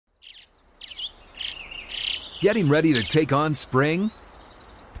Getting ready to take on spring?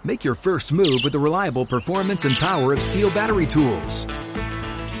 Make your first move with the reliable performance and power of Steel battery tools.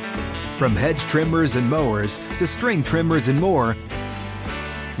 From hedge trimmers and mowers to string trimmers and more,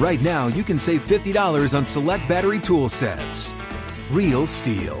 right now you can save $50 on select battery tool sets. Real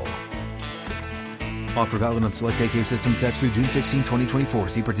Steel. Offer valid on select AK system sets through June 16, 2024.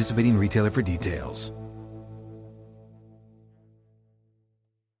 See participating retailer for details.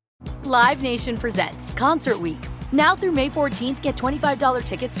 Live Nation presents Concert Week. Now through May 14th, get $25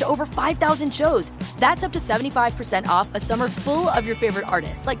 tickets to over 5,000 shows. That's up to 75% off a summer full of your favorite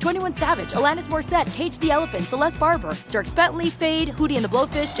artists like 21 Savage, Alanis Morissette, Cage the Elephant, Celeste Barber, Dierks Bentley, Fade, Hootie and the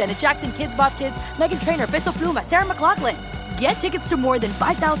Blowfish, Janet Jackson, Kids Bop Kids, Meghan Trainor, Bissell Pluma, Sarah McLachlan. Get tickets to more than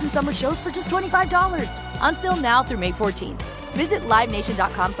 5,000 summer shows for just $25. On sale now through May 14th. Visit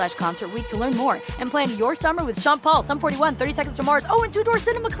LiveNation.com/Concert Week to learn more and plan your summer with Sean Paul, Sum 41, 30 Seconds to Mars, and Two Door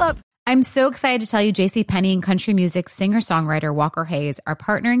Cinema Club. I'm so excited to tell you JCPenney and country music singer-songwriter Walker Hayes are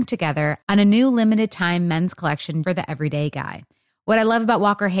partnering together on a new limited-time men's collection for the everyday guy. What I love about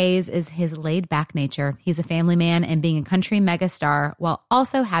Walker Hayes is his laid-back nature. He's a family man, and being a country megastar while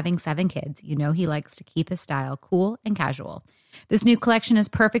also having 7 kids, you know he likes to keep his style cool and casual. This new collection is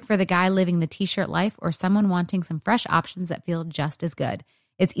perfect for the guy living the t-shirt life or someone wanting some fresh options that feel just as good.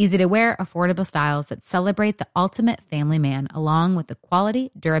 It's easy to wear, affordable styles that celebrate the ultimate family man, along with the quality,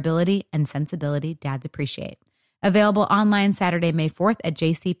 durability, and sensibility dads appreciate. Available online Saturday, May 4th at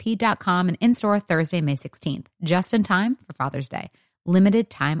jcp.com and in-store Thursday, May 16th. Just in time for Father's Day. Limited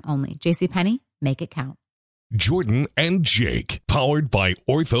time only. JCPenney, make it count. Jordan and Jake, powered by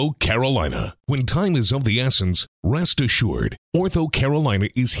Ortho Carolina. When time is of the essence, rest assured, Ortho Carolina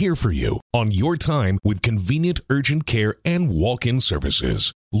is here for you on your time with convenient urgent care and walk-in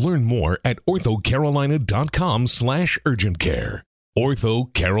services. Learn more at orthocarolina.com/urgent care.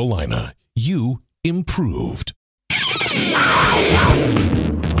 Ortho Carolina, you improved.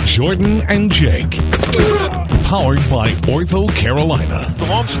 Jordan and Jake, powered by Ortho Carolina.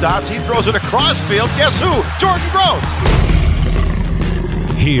 DeLome stops. He throws it across field. Guess who? Jordan Gross.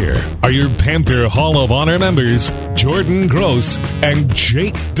 Here are your Panther Hall of Honor members, Jordan Gross and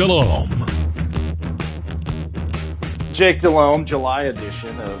Jake Delhomme. Jake Delhomme, July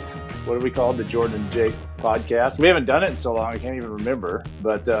edition of what do we call it? The Jordan and Jake podcast. We haven't done it in so long, I can't even remember.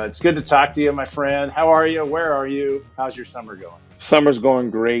 But it's good to talk to you, my friend. How are you? Where are you? How's your summer going? Summer's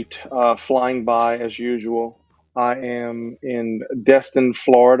going great, flying by as usual. I am in Destin,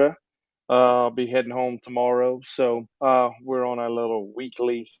 Florida. I'll be heading home tomorrow. So we're on our little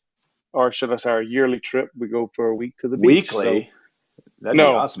weekly, or should I say our yearly trip. We go for a week to the beach. Weekly? So, that'd be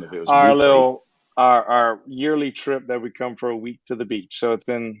awesome if it was our weekly. Our yearly trip that we come for a week to the beach. So it's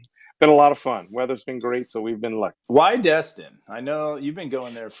been a lot of fun. Weather's been great, so we've been lucky. Why Destin? I know you've been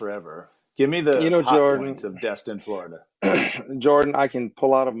going there forever. Give me the hot Jordan, points of Destin, Florida. Jordan, I can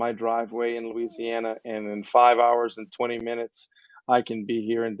pull out of my driveway in Louisiana, and in 5 hours and 20 minutes, I can be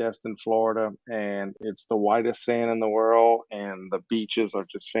here in Destin, Florida, and it's the whitest sand in the world, and the beaches are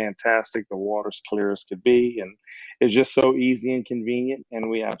just fantastic. The water's clear as could be, and it's just so easy and convenient, and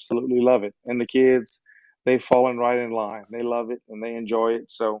we absolutely love it. And the kids, they've fallen right in line. They love it, and they enjoy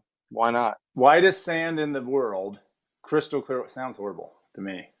it, so why not? Whitest sand in the world, crystal clear. Sounds horrible to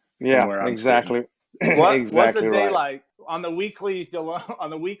me. Yeah, exactly. What's a day right. like on the weekly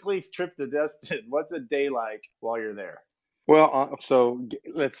trip to Destin? What's a day like while you're there? Well, so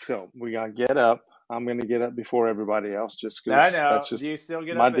let's go. We gotta get up. I'm gonna get up before everybody else, just because that's just Do you still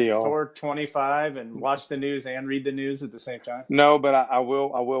get my up at deal. 4:25 and watch the news and read the news at the same time? No, but I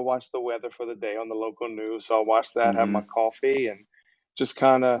will watch the weather for the day on the local news. So I'll watch that, have my coffee, and just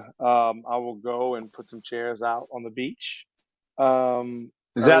kind of I will go and put some chairs out on the beach.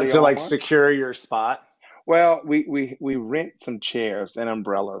 Is that to like secure your spot? Well, we rent some chairs and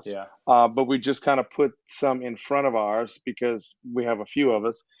umbrellas. Yeah. But we just kind of put some in front of ours because we have a few of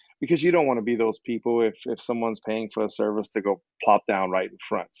us. Because you don't want to be those people if someone's paying for a service to go plop down right in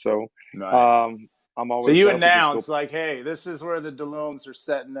front. So right. I'm always. So you announce like, "Hey, this is where the Delhommes are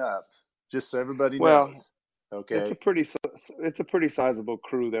setting up," just so everybody knows. Okay. It's a pretty sizable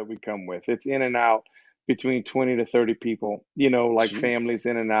crew that we come with. It's in and out between 20 to 30 people, like families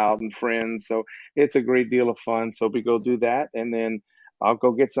in and out and friends. So it's a great deal of fun. So we go do that. And then I'll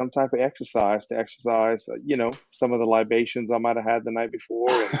go get some type of exercise some of the libations I might have had the night before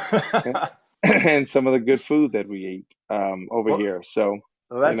and some of the good food that we eat over here. So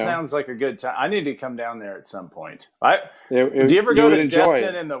that sounds like a good time. I need to come down there at some point. Do you ever go to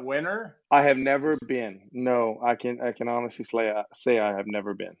Destin in the winter? I have never been. No, I can honestly say I have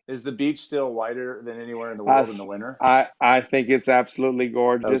never been. Is the beach still whiter than anywhere in the I world in the winter? I think it's absolutely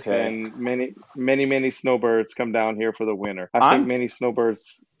gorgeous, Okay. and many snowbirds come down here for the winter. I think I'm many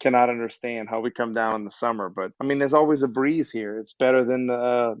snowbirds cannot understand how we come down in the summer, but I mean, there's always a breeze here. It's better than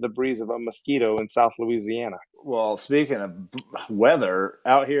the breeze of a mosquito in South Louisiana. Well, speaking of weather,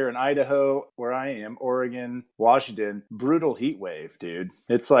 out here in Idaho, where I am, Oregon, Washington, brutal heat wave, dude.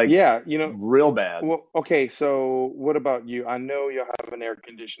 It's like Yeah, real bad. well, okay, so what about you? I know you have an air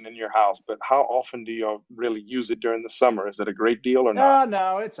conditioner in your house, but how often do you really use it during the summer? Is it a great deal or not?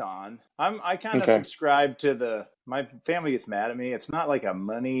 No, it's on. I kind of Okay. subscribe to my family gets mad at me. It's not like a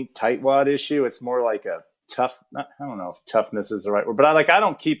money tightwad issue. It's more like a I don't know if toughness is the right word, but I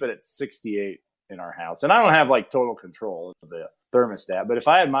don't keep it at 68 in our house. And I don't have like total control of the thermostat, but if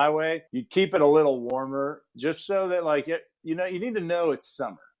I had my way, you'd keep it a little warmer just so that like you need to know it's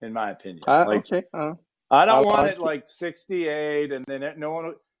summer, in my opinion. Like Okay. I don't I'll, want I'll it like 68 and then no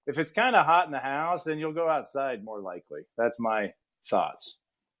one, if it's kind of hot in the house, then you'll go outside more likely. That's my thoughts.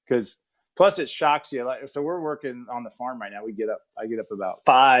 Because plus it shocks you. Like, so we're working on the farm right now. I get up about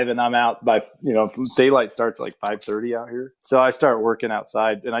 5 and I'm out by, daylight starts like 5:30 out here. So I start working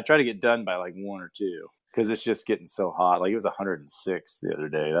outside and I try to get done by like 1 or 2 because it's just getting so hot. Like it was 106 the other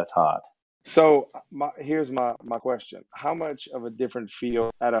day. That's hot. So here's my question. How much of a different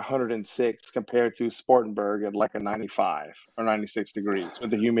feel at 106 compared to Spartanburg at like a 95 or 96 degrees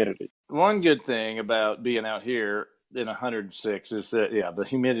with the humidity? One good thing about being out here in 106 is that, the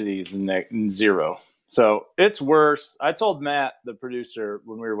humidity is zero. So it's worse. I told Matt, the producer,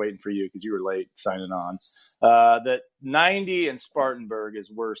 when we were waiting for you, because you were late signing on, that 90 in Spartanburg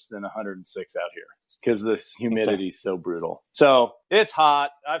is worse than 106 out here because the humidity is so brutal. So it's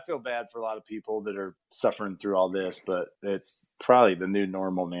hot. I feel bad for a lot of people that are suffering through all this, but it's probably the new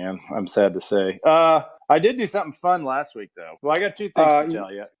normal, man. I'm sad to say. I did do something fun last week, though. Well, I got 2 things to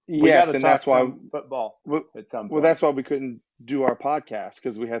tell you. Yes, and that's why football at some point. well, that's why we couldn't do our podcast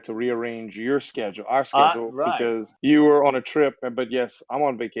because we had to rearrange our schedule, right. because you were on a trip. But yes, I'm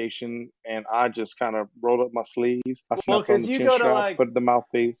on vacation, and I just kind of rolled up my sleeves. I snuck on the chin strap, put the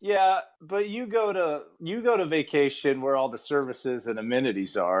mouthpiece. Yeah, but you go to vacation where all the services and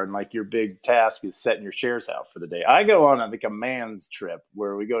amenities are, and like your big task is setting your chairs out for the day. I go on a man's trip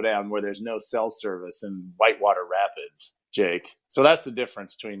where we go down where there's no cell service in Whitewater Rapids, Jake. So that's the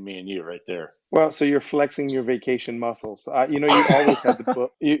difference between me and you right there. Well, so you're flexing your vacation muscles. You always had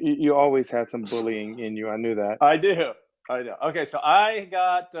you always had some bullying in you. I knew that. I do. Okay, so I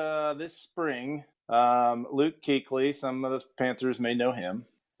got this spring Luke Kuechly. Some of the Panthers may know him,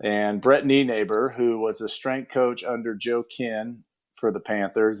 and Brett Nienaber, who was a strength coach under Joe Kinn for the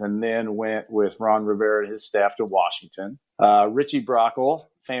Panthers, and then went with Ron Rivera and his staff to Washington. Richie Brockle,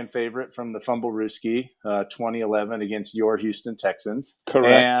 fan favorite from the Fumblerooski, 2011 against your Houston Texans.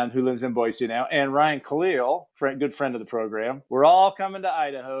 Correct. And who lives in Boise now. And Ryan Khalil, good friend of the program. We're all coming to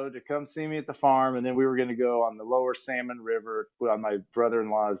Idaho to come see me at the farm, and then we were going to go on the lower Salmon River. My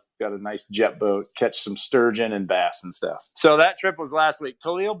brother-in-law's got a nice jet boat, catch some sturgeon and bass and stuff. So that trip was last week.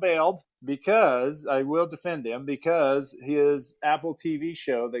 Khalil bailed because, I will defend him, because his Apple TV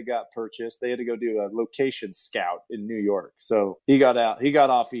show that got purchased, they had to go do a location scout in New York. So he got out. He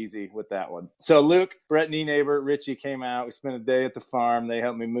got off easy with that one. So Luke, Brett Nienaber, Richie came out. We spent a day at the farm. They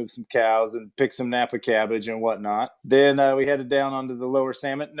helped me move some cows and pick some Napa cabbage and whatnot. Then we headed down onto the lower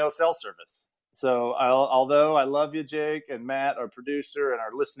Salmon. No cell service. So although I love you, Jake and Matt, our producer, and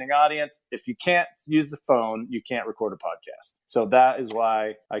our listening audience, if you can't use the phone, you can't record a podcast. So that is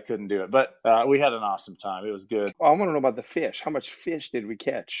why I couldn't do it. But we had an awesome time. It was good. Well, I want to know about the fish. How much fish did we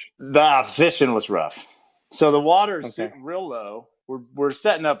catch? The fishing was rough. So the water's real low. We're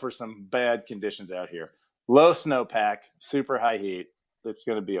setting up for some bad conditions out here. Low snowpack, super high heat. It's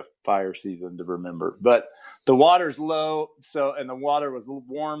going to be a fire season to remember. But the water's low, and the water was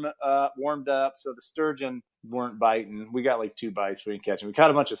warmed up, so the sturgeon weren't biting. We got like 2 bites. We didn't catch them. We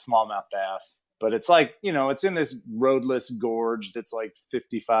caught a bunch of smallmouth bass. But it's like, it's in this roadless gorge that's like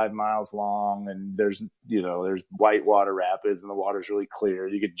 55 miles long, and there's Whitewater Rapids, and the water's really clear.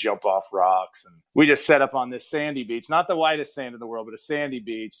 You could jump off rocks, and we just set up on this sandy beach, not the whitest sand in the world, but a sandy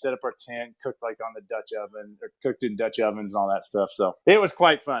beach, set up our tent, cooked like on the Dutch oven, or cooked in Dutch ovens and all that stuff. So it was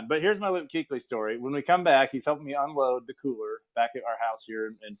quite fun. But here's my Luke Kuechly story. When we come back, he's helping me unload the cooler back at our house here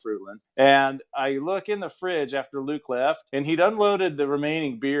in Fruitland. And I look in the fridge after Luke left, and he'd unloaded the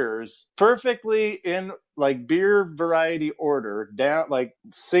remaining beers perfectly in like beer variety order, down like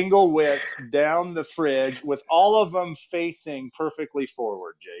single width down the fridge with all of them facing perfectly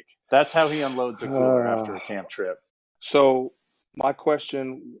forward, Jake. That's how he unloads a cooler after a camp trip. So My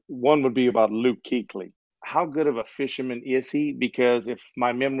question, one would be about Luke Kuechly. How good of a fisherman is he? Because if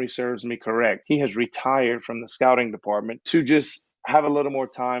my memory serves me correct, he has retired from the scouting department to just have a little more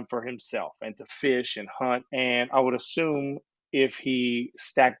time for himself and to fish and hunt. And I would assume if he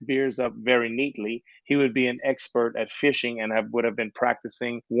stacked beers up very neatly, he would be an expert at fishing and would have been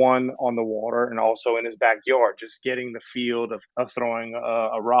practicing one on the water and also in his backyard, just getting the field of throwing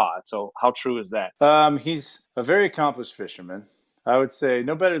a rod. So how true is that? He's a very accomplished fisherman. I would say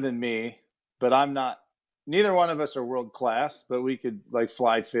no better than me, but I'm not. Neither one of us are world class, but we could like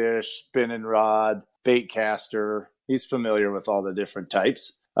fly fish, spinning rod, bait caster. He's familiar with all the different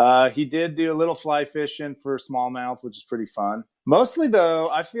types. He did do a little fly fishing for smallmouth, which is pretty fun. Mostly, though,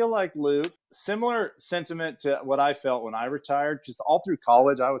 I feel like Luke, similar sentiment to what I felt when I retired, because all through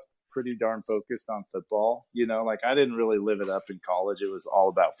college, I was pretty darn focused on football. You know, like I didn't really live it up in college. It was all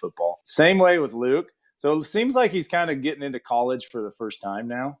about football. Same way with Luke. So it seems like he's kind of getting into college for the first time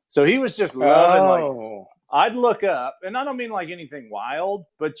now. So he was just loving, like, I'd look up, and I don't mean like anything wild,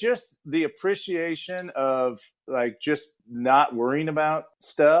 but just the appreciation of like just not worrying about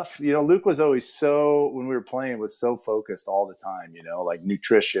stuff. You know, Luke was always when we were playing, was so focused all the time, you know, like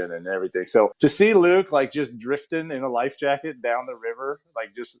nutrition and everything. So to see Luke like just drifting in a life jacket down the river,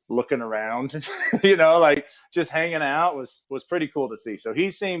 like just looking around, you know, like just hanging out was pretty cool to see. So he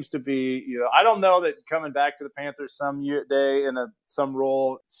seems to be, you know, I don't know that coming back to the Panthers some day in some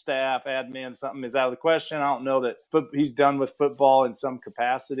role, staff, admin, something is out of the question. I don't know that he's done with football in some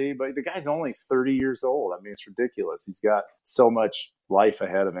capacity, but the guy's only 30 years old. I mean, it's ridiculous. He's got so much life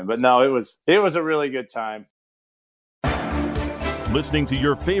ahead of him. But no, it was a really good time. Listening to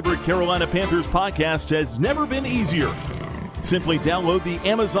your favorite Carolina Panthers podcast has never been easier. Simply download the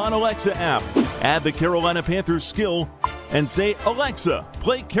Amazon Alexa app, add the Carolina Panthers skill, and say, "Alexa,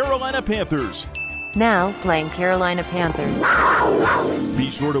 play Carolina Panthers." Now playing Carolina Panthers.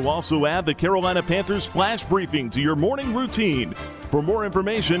 Be sure to also add the Carolina Panthers flash briefing to your morning routine. For more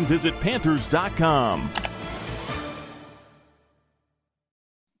information, visit Panthers.com.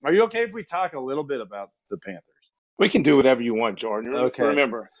 Are you okay if we talk a little bit about the Panthers? We can do whatever you want, Jordan. Okay.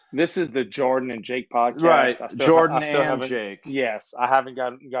 Remember, this is the Jordan and Jake podcast. Right, Jordan and Jake. Yes, I haven't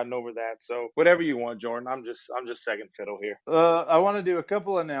gotten over that. So whatever you want, Jordan. I'm just second fiddle here. I want to do a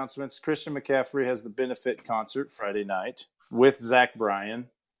couple announcements. Christian McCaffrey has the benefit concert Friday night with Zach Bryan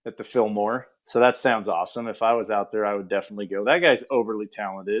at the Fillmore. So that sounds awesome. If I was out there, I would definitely go. That guy's overly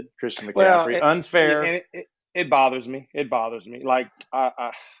talented. Christian McCaffrey. Unfair. It bothers me. Like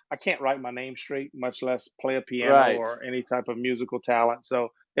I can't write my name straight, much less play a piano or any type of musical talent. So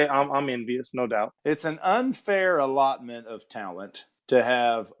I'm envious, no doubt. It's an unfair allotment of talent to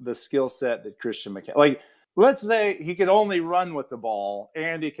have the skill set that Christian McCaffrey. Like, let's say he could only run with the ball,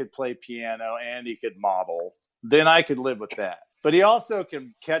 and he could play piano, and he could model. Then I could live with that. But he also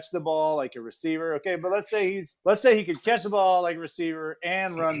can catch the ball like a receiver. Okay, but let's say he could catch the ball like a receiver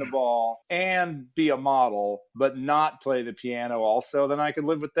and run the ball and be a model, but not play the piano also, then I could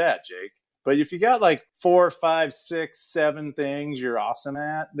live with that, Jake. But if you got like 4, 5, 6, 7 things you're awesome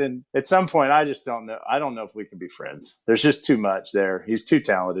at, then at some point I just don't know. I don't know if we can be friends. There's just too much there. He's too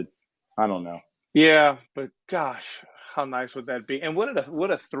talented. I don't know. Yeah, but gosh, how nice would that be? And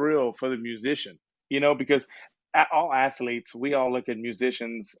what a thrill for the musician, you know, because all athletes, we all look at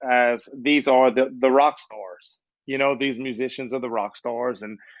musicians as these are the rock stars. You know, these musicians are the rock stars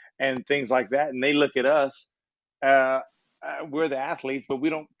and things like that. And they look at us, we're the athletes, but we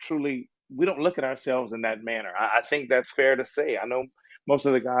don't look at ourselves in that manner. I think that's fair to say. I know most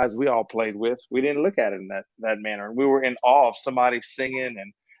of the guys we all played with, we didn't look at it in that manner. We were in awe of somebody singing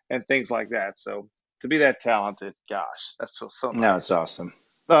and things like that. So to be that talented, gosh, that feels so nice. No, it's awesome.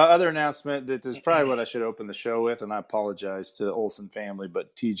 Other announcement that is probably what I should open the show with, and I apologize to the Olsen family,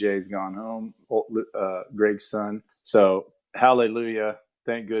 but TJ's gone home, Greg's son. So hallelujah,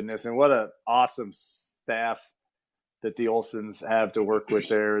 thank goodness. And what an awesome staff that the Olsens have to work with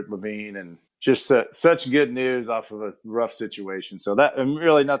there at Levine, and just such good news off of a rough situation. So that, and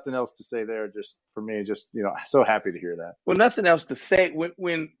really nothing else to say there. Just for me, just, you know, so happy to hear that. Well, nothing else to say.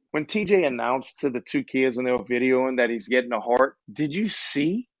 When TJ announced to the 2 kids when they were videoing that he's getting a heart, did you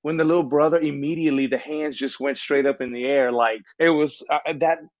see when the little brother immediately, the hands just went straight up in the air? Like it was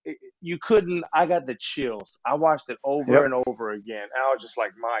you couldn't, I got the chills. I watched it over and over again. I was just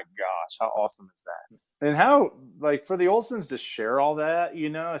like, my gosh, how awesome is that? And how, like, for the Olsens to share all that, you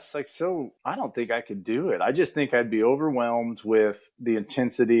know, it's like, so I don't think I could do it. I just think I'd be overwhelmed with the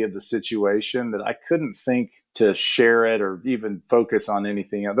intensity of the situation that I couldn't think to share it or even focus on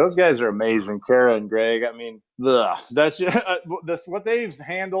anything else. Those guys are amazing. Kara and Greg, I mean, That's what they've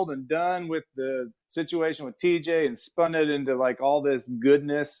handled and done with the situation with TJ and spun it into like all this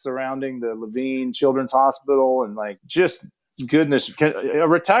goodness surrounding the Levine Children's Hospital and like just goodness. A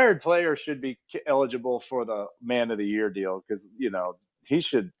retired player should be eligible for the Man of the Year deal because, you know, he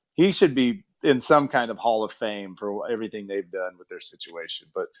should be in some kind of Hall of Fame for everything they've done with their situation.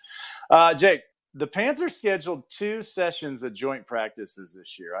 But Jake, the Panthers scheduled 2 sessions of joint practices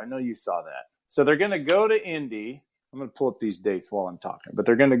this year. I know you saw that. So they're going to go to Indy. I'm going to pull up these dates while I'm talking. But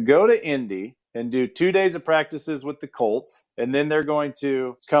they're going to go to Indy and do 2 days of practices with the Colts. And then they're going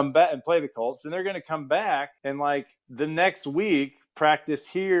to come back and play the Colts. And they're going to come back and, like, the next week practice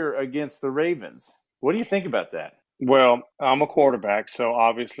here against the Ravens. What do you think about that? Well, I'm a quarterback, so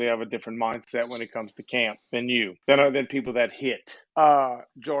obviously I have a different mindset when it comes to camp than people that hit.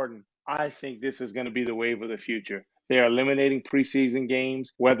 Jordan, I think this is going to be the wave of the future. They're eliminating preseason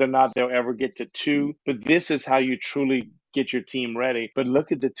games, whether or not they'll ever get to 2. But this is how you truly get your team ready. But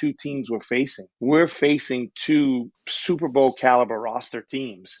look at the 2 teams we're facing. We're facing 2 Super Bowl caliber roster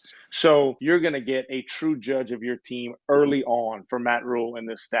teams. So you're going to get a true judge of your team early on for Matt Rule and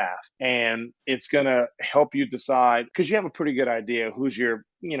his staff. And it's going to help you decide, because you have a pretty good idea who's your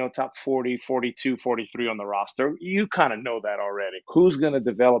top 40, 42, 43 on the roster. You kind of know that already. Who's going to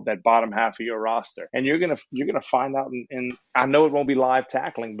develop that bottom half of your roster? And you're going to find out, and I know it won't be live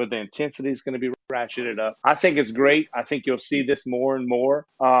tackling, but the intensity is going to be ratcheted up. I think it's great. I think you'll see this more and more,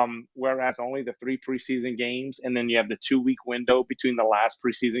 whereas only the 3 preseason games, and then you have the 2-week window between the last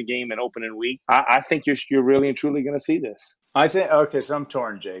preseason game and opening week. I think you're really and truly going to see this. So I'm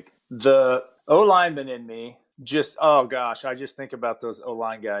torn, Jake. The O-lineman in me just, oh gosh, I just think about those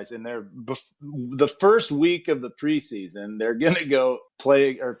O-line guys, and they're the first week of the preseason, they're going to go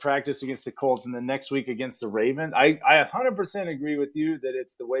play or practice against the Colts, and the next week against the Ravens. I 100% agree with you that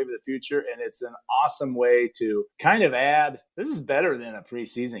it's the wave of the future, and it's an awesome way to kind of add, this is better than a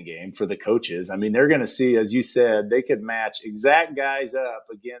preseason game for the coaches. I mean, they're going to see, as you said, they could match exact guys up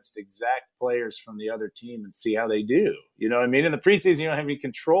against exact players from the other team and see how they do. You know what I mean? In the preseason, you don't have any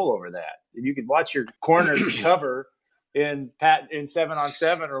control over that. You can watch your corners cover in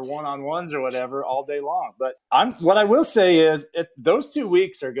 7-on-7 or 1-on-1s or whatever all day long. But what I will say is those 2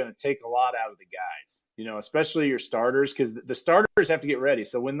 weeks are going to take a lot out of the guys, especially your starters, because the starters have to get ready.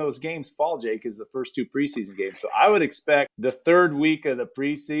 So when those games fall, Jake, is the first 2 preseason games. So I would expect the 3rd week of the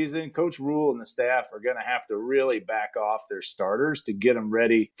preseason, Coach Rule and the staff are going to have to really back off their starters to get them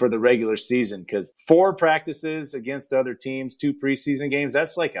ready for the regular season, because 4 practices against other teams, 2 preseason games,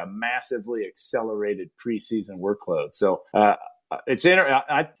 that's like a massively accelerated preseason workload. So it's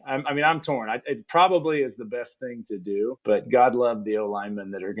I'm torn. It probably is the best thing to do, but God love the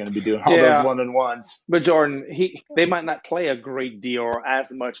O-linemen that are going to be doing all those 1-on-1s. But Jordan, they might not play a great deal or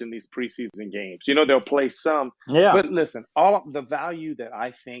as much in these preseason games. They'll play some. Yeah. But listen, all of the value that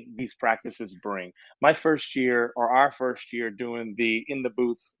I think these practices bring. Our first year doing the in the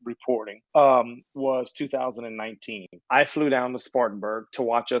booth reporting was 2019. I flew down to Spartanburg to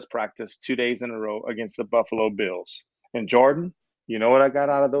watch us practice 2 days in a row against the Buffalo Bills. And Jordan, you know what I got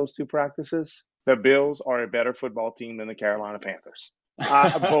out of those 2 practices? The Bills are a better football team than the Carolina Panthers.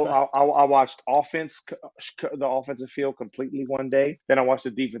 I watched the offensive field completely one day. Then I watched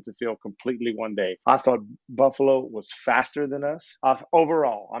the defensive field completely one day. I thought Buffalo was faster than us.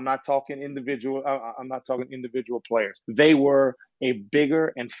 Overall, I'm not talking individual players. They were a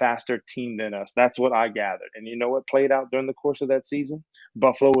bigger and faster team than us. That's what I gathered. And you know what played out during the course of that season?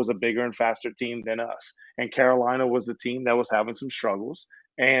 Buffalo was a bigger and faster team than us. And Carolina was the team that was having some struggles.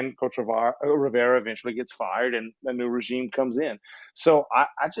 And Coach Rivera eventually gets fired and a new regime comes in. So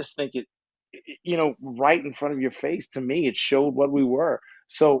I just think it, right in front of your face, to me, it showed what we were.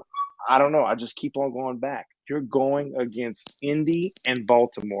 So I don't know. I just keep on going back. You're going against Indy and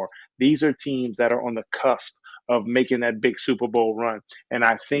Baltimore. These are teams that are on the cusp of making that big Super Bowl run. And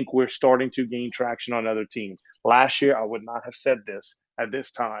I think we're starting to gain traction on other teams. Last year, I would not have said this at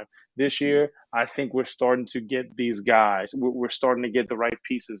this time. This year, I think we're starting to get these guys. We're starting to get the right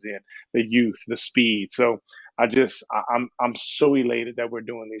pieces in, the youth, the speed. So I'm so elated that we're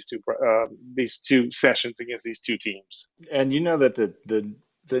doing these two sessions against these 2 teams. And you know that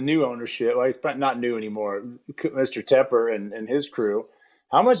the new ownership, well, it's not new anymore, Mr. Tepper and his crew,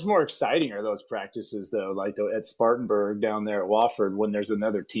 how much more exciting are those practices, though, like at Spartanburg down there at Wofford when there's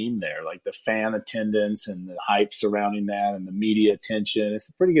another team there, like the fan attendance and the hype surrounding that and the media attention. It's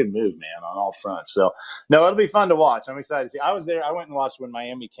a pretty good move, man, on all fronts. So, no, it'll be fun to watch. I'm excited to see. I was there. I went and watched when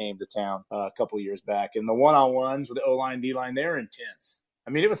Miami came to town a couple of years back, and the one-on-ones with the O-line, D-line, they're intense. I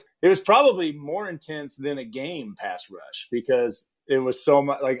mean, it was probably more intense than a game pass rush because it was so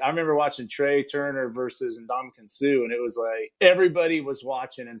much. Like, I remember watching Trey Turner versus Ndamukong Suh, and it was like everybody was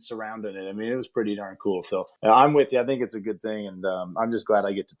watching and surrounding it. I mean, it was pretty darn cool. So I'm with you. I think it's a good thing, and I'm just glad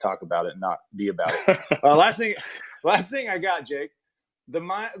I get to talk about it and not be about it. Last thing I got, Jake,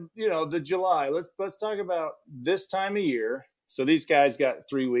 the July. Let's talk about this time of year. So these guys got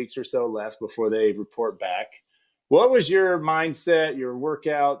 3 weeks or so left before they report back. What was your mindset, your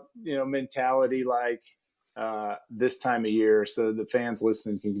workout, mentality like this time of year, so the fans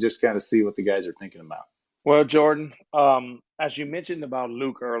listening can just kind of see what the guys are thinking about? Well, Jordan, as you mentioned about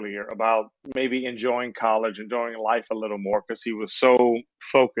Luke earlier, about maybe enjoying college, enjoying life a little more because he was so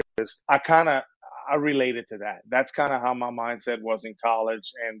focused, I related to that. That's kind of how my mindset was in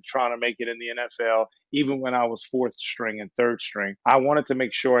college and trying to make it in the NFL. Even when I was fourth string and third string, I wanted to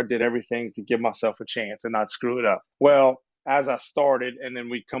make sure I did everything to give myself a chance and not screw it up. Well, as I started, and then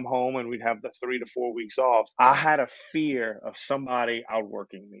we'd come home and we'd have the 3 to 4 weeks off, I had a fear of somebody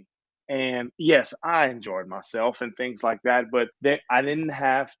outworking me. And yes, I enjoyed myself and things like that, but I didn't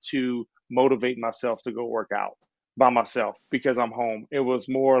have to motivate myself to go work out by myself because I'm home. It was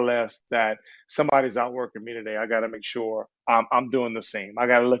more or less that somebody's outworking me today. I got to make sure I'm doing the same. I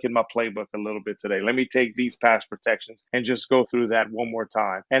got to look at my playbook a little bit today. Let me take these pass protections and just go through that one more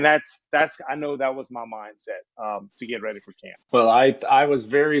time. And that's I know that was my mindset to get ready for camp. Well, I was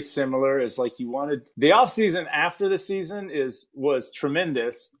very similar. It's like you wanted the off season after the season was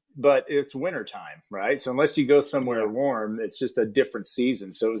tremendous, but it's wintertime, right? So unless you go somewhere warm, it's just a different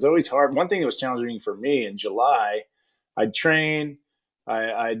season. So it was always hard. One thing that was challenging for me in July, I'd train,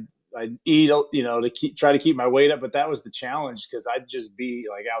 I'd eat, to try to keep my weight up. But that was the challenge because I'd just be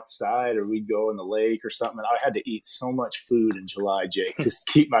like outside or we'd go in the lake or something. And I had to eat so much food in July, Jake, to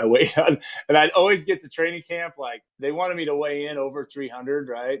keep my weight on. And I'd always get to training camp. Like they wanted me to weigh in over 300,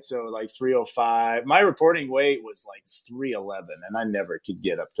 right? So like 305. My reporting weight was like 311 and I never could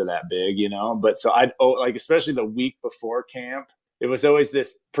get up to that big, But so especially the week before camp, it was always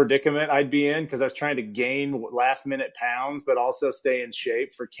this predicament I'd be in because I was trying to gain last minute pounds, but also stay in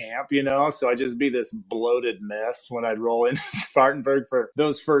shape for camp, So I'd just be this bloated mess when I'd roll into Spartanburg for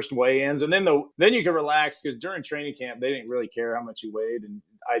those first weigh-ins. And then you could relax because during training camp, they didn't really care how much you weighed. And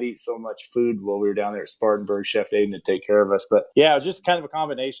I'd eat so much food while we were down there at Spartanburg, Chef Aiden to take care of us. But yeah, it was just kind of a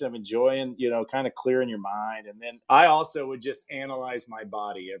combination of enjoying, kind of clearing your mind. And then I also would just analyze my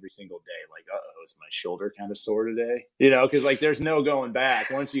body every single day. Like, is my shoulder kind of sore today? Because like there's no going back.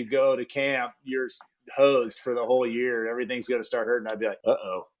 Once you go to camp, you're hosed for the whole year. Everything's going to start hurting. I'd be like,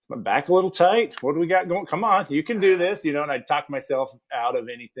 my back a little tight. What do we got going? Come on, you can do this, and I'd talk myself out of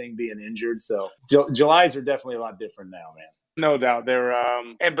anything being injured. So Julys are definitely a lot different now, man. No doubt. They're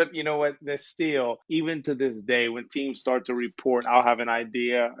but you know what? They're still, even to this day, when teams start to report, I'll have an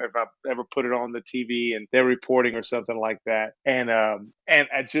idea if I ever put it on the TV and they're reporting or something like that. And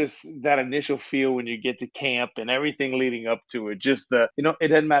I just that initial feel when you get to camp and everything leading up to it, just it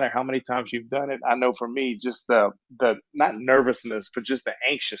doesn't matter how many times you've done it. I know for me, just the not nervousness, but just the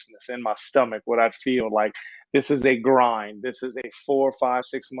anxiousness in my stomach, what I feel like. This is a grind. This is a 4, 5,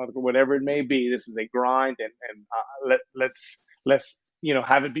 6 month, whatever it may be. This is a grind, and let's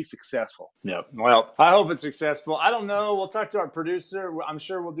have it be successful. Yeah. Well, I hope it's successful. I don't know. We'll talk to our producer. I'm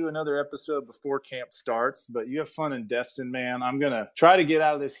sure we'll do another episode before camp starts. But you have fun in Destin, man. I'm gonna try to get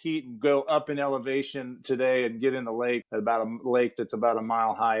out of this heat and go up in elevation today and get in the lake that's about a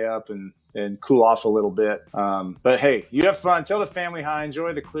mile high up and cool off a little bit. But hey, you have fun. Tell the family hi.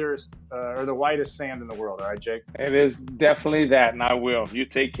 Enjoy the clearest or the whitest sand in the world. All right, Jake? It is definitely that, and I will. You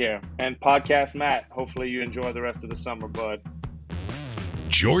take care. And Podcast Matt, hopefully you enjoy the rest of the summer, bud.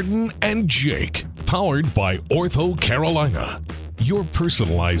 Jordan and Jake, powered by Ortho Carolina. Your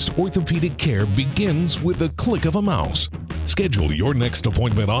personalized orthopedic care begins with a click of a mouse. Schedule your next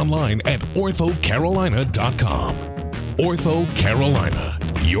appointment online at orthocarolina.com. Ortho Carolina.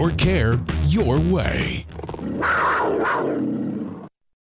 Your care, your way.